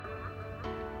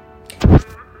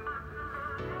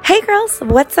Hey girls,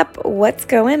 what's up? What's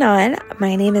going on?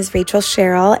 My name is Rachel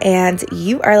Sherrill, and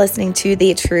you are listening to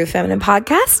the True Feminine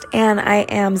Podcast, and I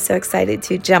am so excited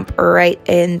to jump right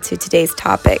into today's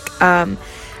topic. I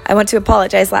want to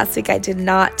apologize. Last week I did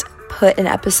not put an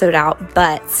episode out,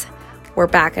 but we're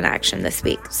back in action this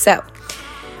week. So,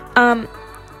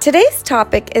 today's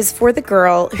topic is for the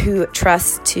girl who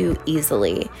trusts too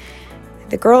easily.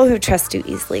 The girl who trusts too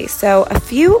easily. So, a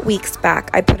few weeks back,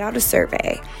 I put out a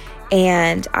survey.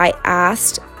 And I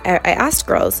asked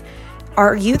girls,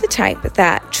 are you the type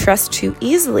that trusts too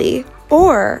easily,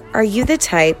 or are you the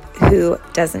type who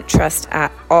doesn't trust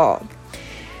at all?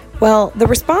 Well, the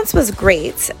response was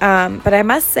great, but I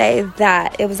must say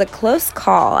that it was a close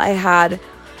call. I had,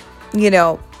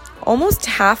 almost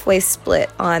halfway split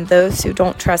on those who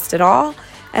don't trust at all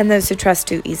and those who trust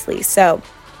too easily. So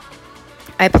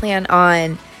I plan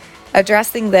on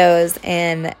addressing those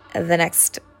in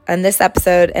this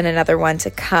episode and another one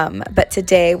to come. But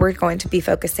today we're going to be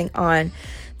focusing on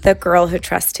the girl who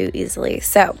trusts too easily.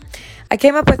 So I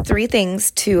came up with 3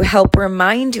 things to help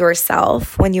remind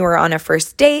yourself when you are on a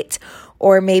first date,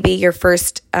 or maybe you're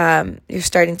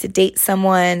starting to date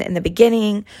someone in the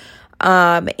beginning,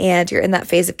 and you're in that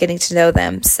phase of getting to know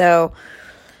them. So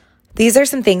these are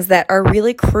some things that are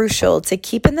really crucial to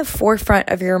keep in the forefront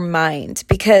of your mind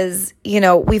because,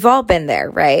 we've all been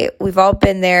there, right? We've all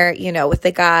been there, with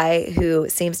the guy who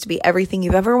seems to be everything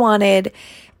you've ever wanted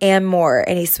and more.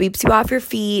 And he sweeps you off your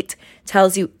feet,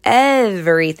 tells you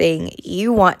everything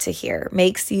you want to hear,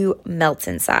 makes you melt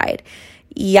inside.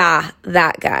 Yeah,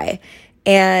 that guy.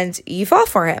 And you fall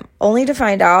for him, only to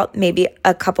find out maybe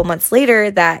a couple months later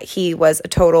that he was a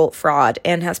total fraud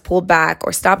and has pulled back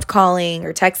or stopped calling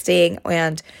or texting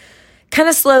and kind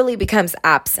of slowly becomes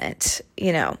absent.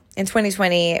 In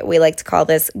 2020, we like to call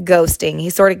this ghosting.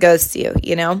 He sort of ghosts you,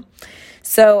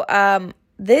 So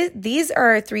these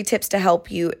are 3 tips to help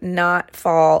you not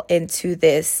fall into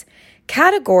this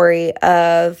category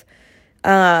of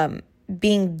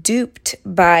being duped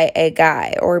by a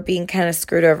guy or being kind of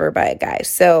screwed over by a guy.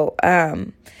 So, so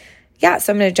I'm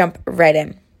going to jump right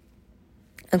in.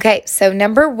 Okay. So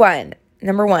number one,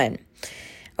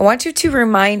 I want you to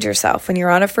remind yourself when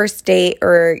you're on a first date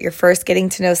or you're first getting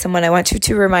to know someone, I want you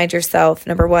to remind yourself,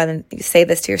 number one, you say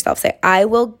this to yourself, say, I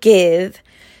will give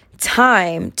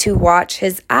time to watch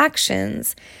his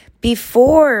actions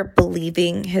before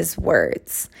believing his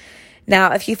words.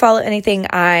 Now, if you follow anything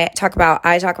I talk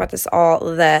about this all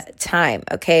the time,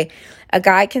 okay? A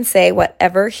guy can say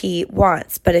whatever he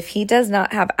wants, but if he does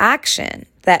not have action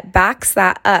that backs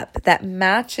that up, that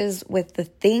matches with the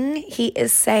thing he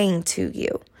is saying to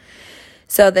you.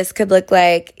 So this could look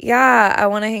like, yeah, I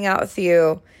want to hang out with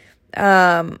you.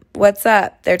 What's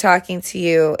up? They're talking to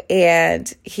you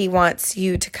and he wants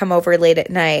you to come over late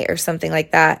at night or something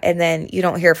like that. And then you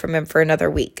don't hear from him for another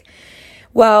week.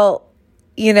 Well,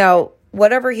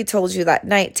 whatever he told you that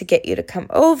night to get you to come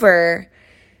over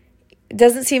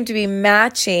doesn't seem to be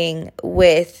matching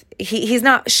with, he's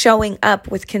not showing up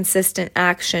with consistent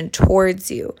action towards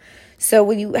you. So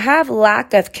when you have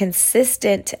lack of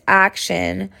consistent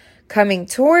action coming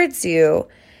towards you,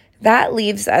 that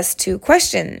leaves us to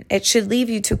question. It should leave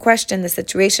you to question the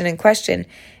situation and question,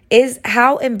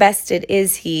 how invested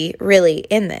is he really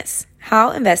in this?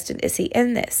 How invested is he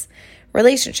in this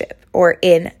relationship or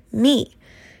in me?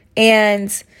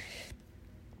 And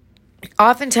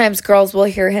oftentimes girls will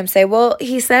hear him say, well,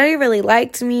 he said he really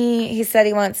liked me. He said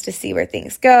he wants to see where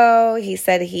things go. He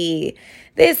said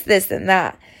this, and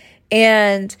that.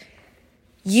 And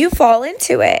you fall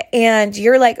into it and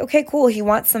you're like, okay, cool. He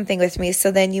wants something with me.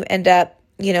 So then you end up,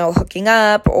 hooking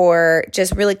up or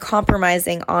just really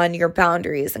compromising on your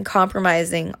boundaries and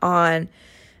compromising on,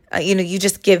 you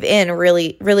just give in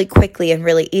really, really quickly and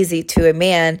really easy to a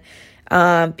man.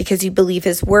 Because you believe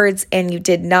his words and you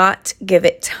did not give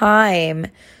it time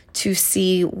to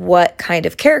see what kind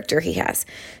of character he has.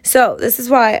 So this is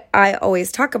why I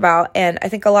always talk about, and I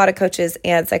think a lot of coaches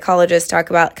and psychologists talk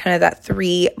about kind of that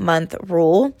 3-month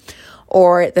rule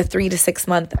or the 3 to 6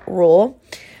 month rule.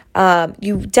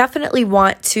 You definitely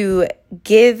want to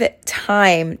give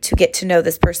time to get to know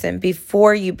this person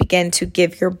before you begin to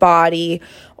give your body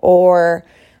or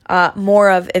more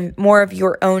of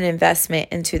your own investment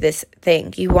into this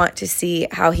thing. You want to see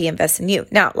how he invests in you.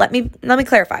 Now, let me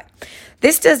clarify.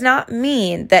 This does not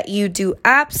mean that you do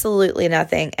absolutely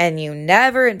nothing and you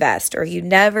never invest or you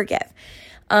never give.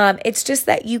 It's just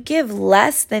that you give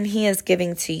less than he is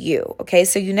giving to you. Okay,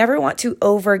 so you never want to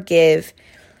overgive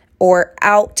or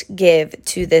outgive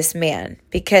to this man,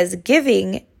 because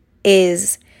giving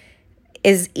is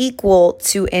equal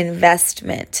to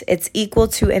investment. It's equal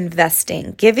to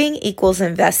investing. Giving equals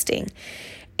investing.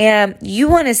 And you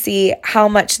want to see how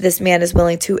much this man is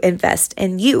willing to invest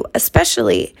in you,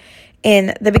 especially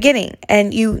in the beginning.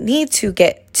 And you need to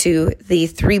get to the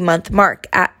 3-month mark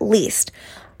at least.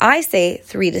 I say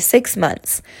 3 to 6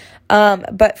 months.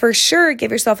 But for sure,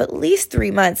 give yourself at least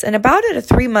 3 months. And about at a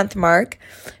 3-month mark,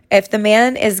 if the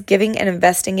man is giving and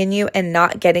investing in you and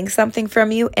not getting something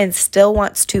from you and still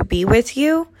wants to be with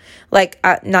you, like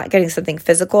not getting something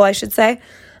physical, I should say,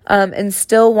 and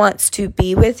still wants to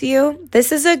be with you,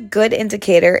 this is a good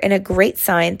indicator and a great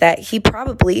sign that he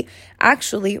probably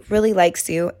actually really likes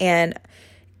you and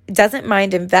doesn't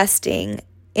mind investing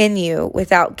in you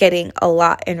without getting a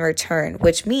lot in return,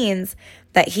 which means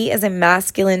that he is a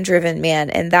masculine-driven man,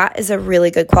 and that is a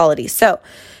really good quality. So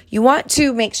you want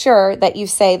to make sure that you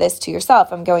say this to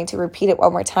yourself. I'm going to repeat it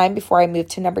one more time before I move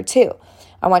to number 2.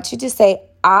 I want you to say,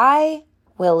 I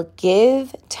will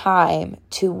give time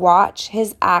to watch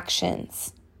his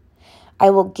actions. I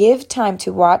will give time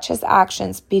to watch his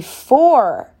actions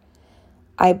before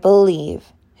I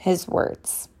believe his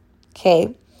words.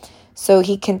 Okay? So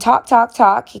he can talk.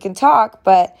 He can talk,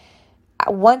 but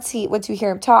once you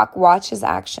hear him talk, watch his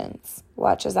actions.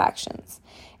 Watch his actions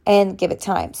and give it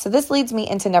time. So this leads me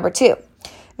into number 2.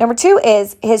 Number 2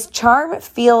 is his charm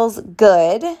feels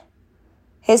good.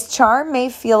 His charm may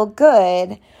feel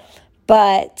good,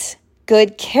 but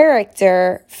good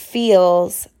character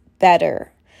feels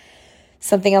better.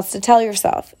 Something else to tell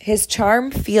yourself. His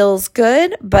charm feels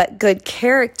good, but good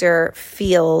character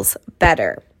feels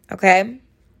better. Okay?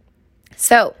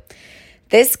 So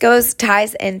this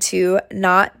ties into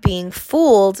not being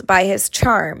fooled by his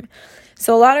charm.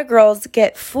 So a lot of girls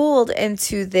get fooled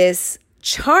into this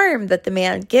charm that the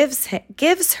man gives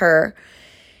her.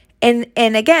 And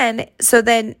again, so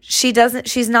then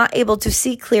she's not able to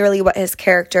see clearly what his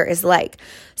character is like.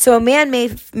 So a man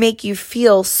may make you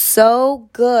feel so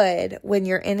good when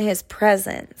you're in his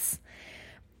presence,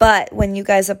 but when you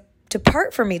guys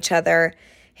depart from each other,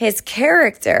 his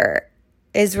character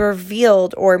is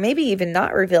revealed, or maybe even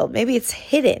not revealed. Maybe it's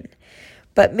hidden,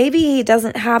 but maybe he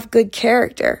doesn't have good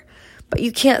character, but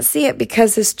you can't see it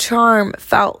because his charm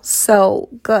felt so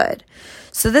good.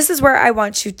 So this is where I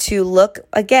want you to look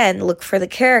for the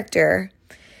character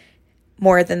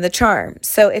more than the charm.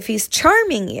 So if he's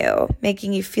charming you,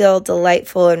 making you feel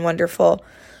delightful and wonderful,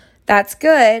 that's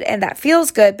good and that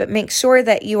feels good, but make sure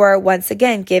that you are once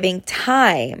again giving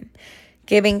time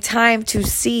to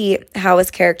see how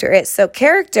his character is. So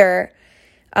character,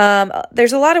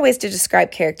 there's a lot of ways to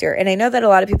describe character. And I know that a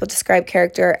lot of people describe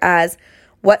character as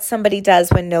what somebody does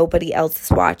when nobody else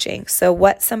is watching. So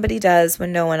what somebody does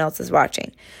when no one else is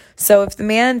watching. So if the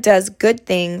man does good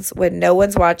things when no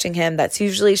one's watching him, that's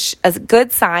usually a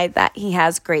good sign that he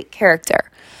has great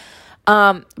character.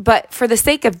 But for the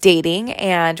sake of dating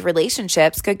and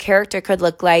relationships, good character could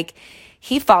look like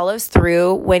he follows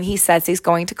through. When he says he's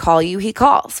going to call you, he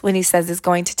calls. When he says he's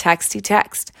going to text, he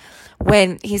texts.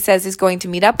 When he says he's going to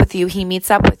meet up with you, he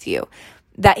meets up with you.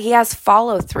 That he has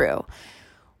follow through.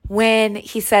 When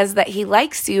he says that he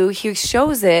likes you, he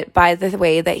shows it by the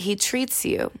way that he treats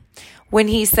you. When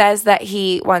he says that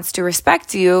he wants to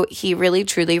respect you, he really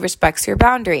truly respects your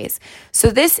boundaries. So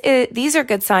these are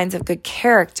good signs of good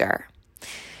character.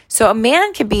 So a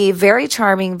man can be very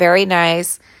charming, very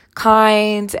nice,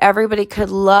 kind. Everybody could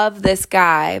love this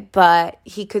guy, but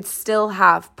he could still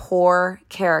have poor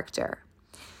character.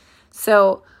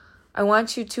 So I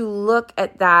want you to look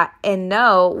at that and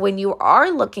know when you are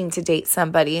looking to date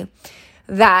somebody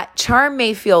that charm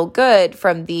may feel good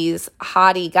from these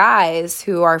haughty guys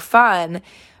who are fun,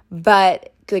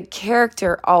 but good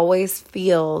character always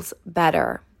feels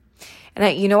better.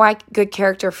 And you know why good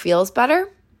character feels better?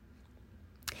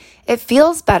 It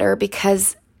feels better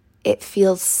because it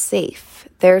feels safe.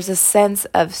 There's a sense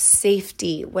of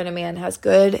safety when a man has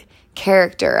good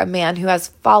character, a man who has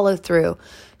follow through,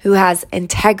 who has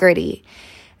integrity.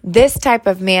 This type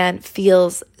of man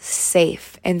feels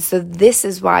safe. And so this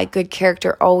is why good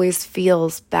character always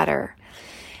feels better.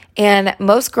 And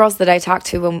most girls that I talk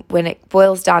to, when it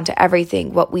boils down to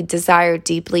everything, what we desire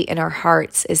deeply in our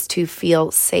hearts is to feel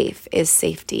safe, is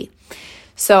safety.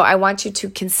 So I want you to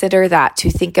consider that, to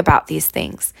think about these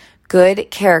things. Good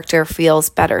character feels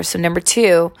better. So number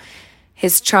 2,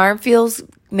 his charm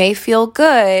may feel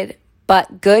good,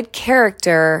 but good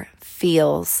character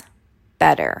feels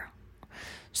better.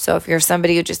 So if you're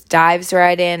somebody who just dives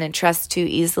right in and trusts too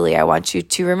easily, I want you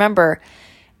to remember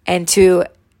to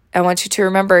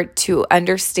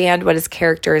understand what his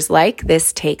character is like.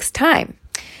 This takes time.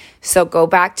 So go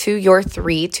back to your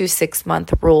 3 to 6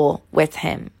 month rule with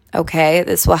him. Okay,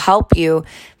 this will help you.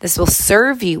 This will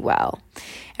serve you well.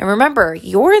 And remember,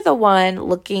 you're the one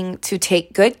looking to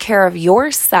take good care of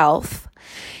yourself.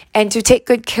 And to take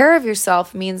good care of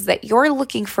yourself means that you're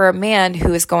looking for a man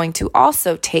who is going to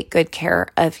also take good care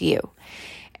of you.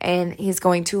 And he's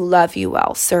going to love you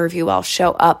well, serve you well,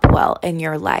 show up well in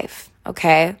your life,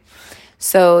 okay?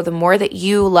 So the more that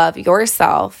you love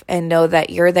yourself and know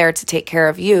that you're there to take care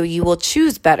of you, you will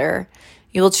choose better.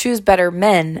 You will choose better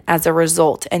men as a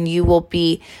result, and you will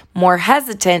be more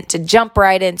hesitant to jump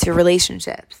right into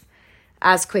relationships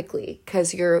as quickly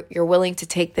because you're willing to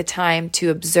take the time to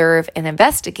observe and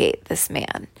investigate this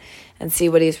man and see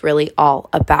what he's really all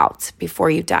about before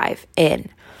you dive in.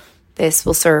 This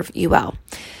will serve you well.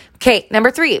 Okay,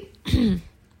 number 3.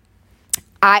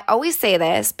 I always say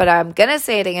this, but I'm going to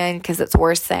say it again because it's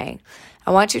worth saying.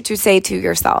 I want you to say to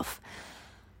yourself,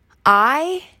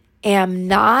 I am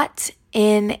not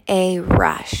in a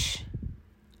rush.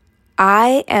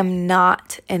 I am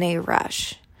not in a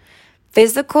rush.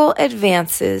 Physical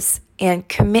advances and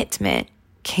commitment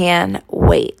can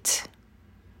wait.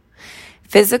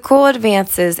 Physical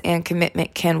advances and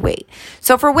commitment can wait.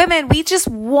 So for women, we just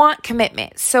want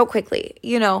commitment so quickly.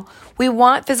 We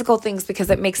want physical things because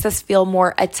it makes us feel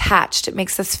more attached. It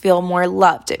makes us feel more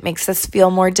loved. It makes us feel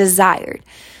more desired.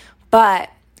 But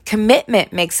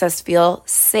commitment makes us feel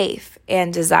safe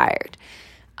and desired.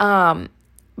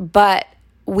 But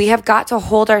we have got to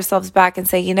hold ourselves back and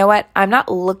say, you know what? I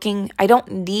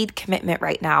don't need commitment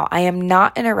right now. I am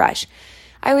not in a rush.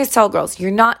 I always tell girls, you're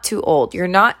not too old. You're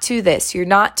not too this. You're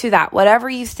not too that. Whatever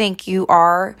you think you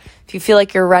are, if you feel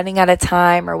like you're running out of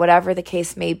time or whatever the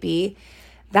case may be,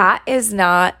 that is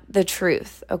not the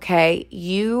truth, okay?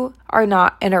 You are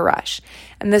not in a rush.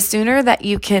 And the sooner that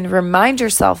you can remind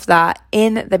yourself that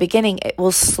in the beginning, it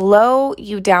will slow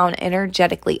you down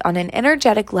energetically. On an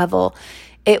energetic level,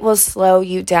 it will slow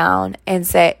you down and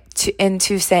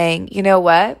into saying, you know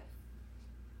what?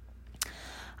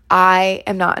 I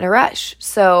am not in a rush.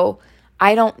 So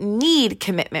I don't need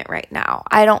commitment right now.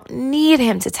 I don't need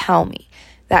him to tell me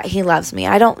that he loves me.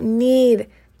 I don't need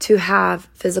to have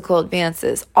physical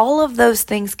advances. All of those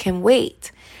things can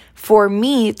wait for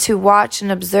me to watch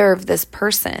and observe this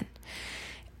person.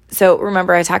 So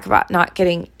remember, I talk about not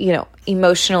getting,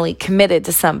 emotionally committed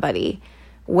to somebody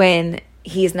when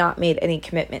he's not made any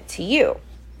commitment to you.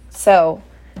 So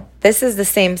this is the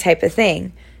same type of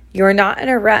thing. You're not in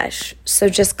a rush, so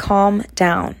just calm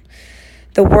down.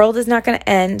 The world is not going to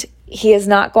end. He is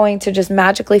not going to just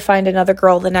magically find another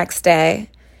girl the next day.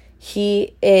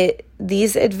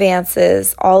 These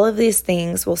advances, all of these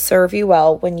things will serve you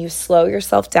well when you slow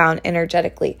yourself down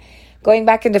energetically. Going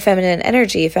back into feminine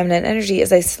energy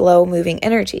is a slow-moving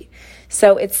energy.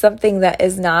 So it's something that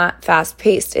is not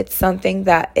fast-paced. It's something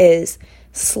that is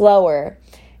slower.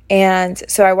 And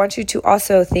so I want you to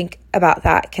also think about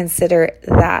that. Consider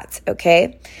that,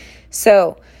 okay?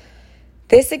 So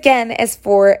this, again, is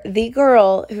for the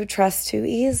girl who trusts too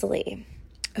easily,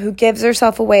 who gives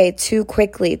herself away too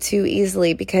quickly, too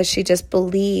easily, because she just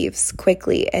believes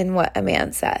quickly in what a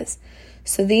man says.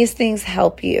 So these things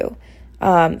help you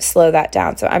slow that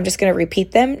down. So I'm just going to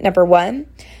repeat them. Number 1,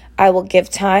 I will give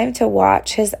time to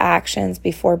watch his actions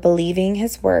before believing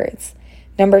his words.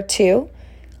 Number 2,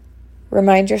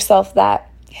 remind yourself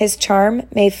that his charm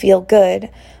may feel good,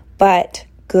 but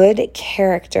good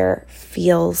character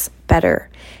feels better,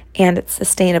 and it's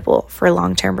sustainable for a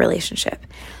long-term relationship.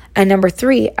 And number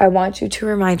 3, I want you to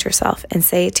remind yourself and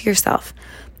say to yourself,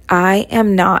 I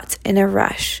am not in a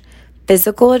rush.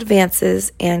 Physical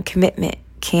advances and commitment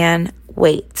can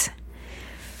wait.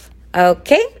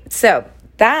 Okay, so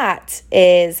that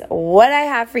is what I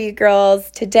have for you girls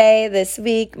today, this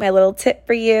week, my little tip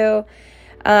for you.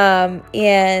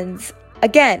 And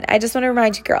again, I just want to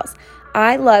remind you girls,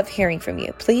 I love hearing from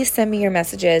you. Please send me your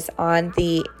messages on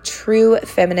the True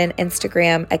Feminine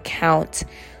Instagram account.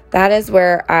 That is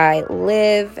where I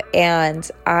live, and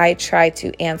I try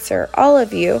to answer all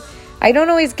of you. I don't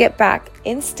always get back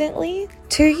instantly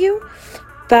to you,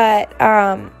 but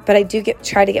I do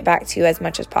try to get back to you as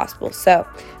much as possible. So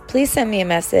please send me a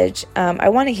message. I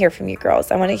want to hear from you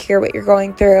girls. I want to hear what you're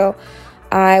going through.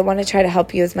 I want to try to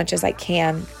help you as much as I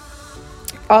can.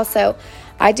 Also,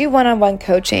 I do one-on-one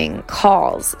coaching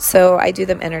calls. So I do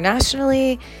them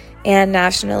internationally and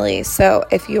nationally. So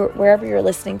wherever you're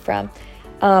listening from,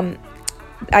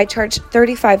 I charge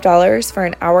 $35 for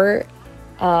an hour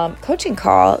coaching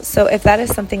call. So if that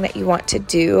is something that you want to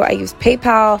do, I use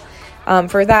PayPal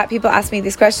for that. People ask me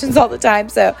these questions all the time.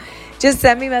 So just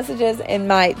send me messages in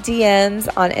my DMs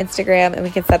on Instagram and we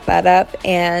can set that up.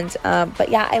 And but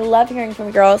yeah, I love hearing from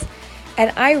you girls.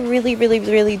 And I really, really,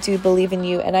 really do believe in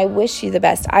you, and I wish you the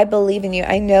best. I believe in you.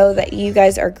 I know that you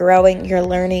guys are growing, you're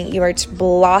learning, you are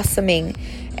blossoming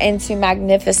into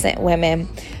magnificent women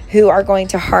who are going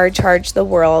to hard charge the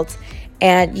world,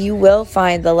 and you will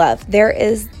find the love. There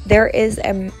is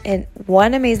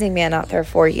one amazing man out there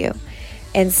for you.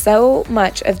 And so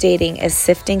much of dating is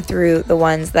sifting through the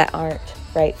ones that aren't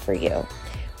right for you,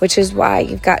 which is why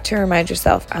you've got to remind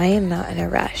yourself, I am not in a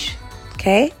rush.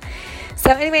 Okay? So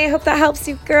anyway, I hope that helps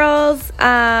you girls.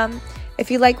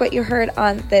 If you like what you heard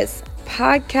on this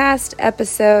podcast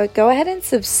episode, go ahead and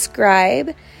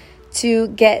subscribe to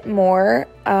get more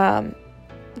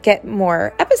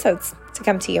episodes to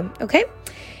come to you. Okay?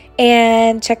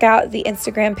 And check out the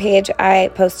Instagram page.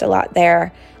 I post a lot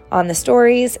there on the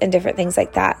stories and different things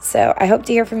like that. So I hope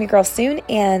to hear from you girls soon,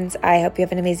 and I hope you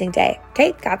have an amazing day.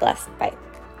 Okay? God bless. Bye.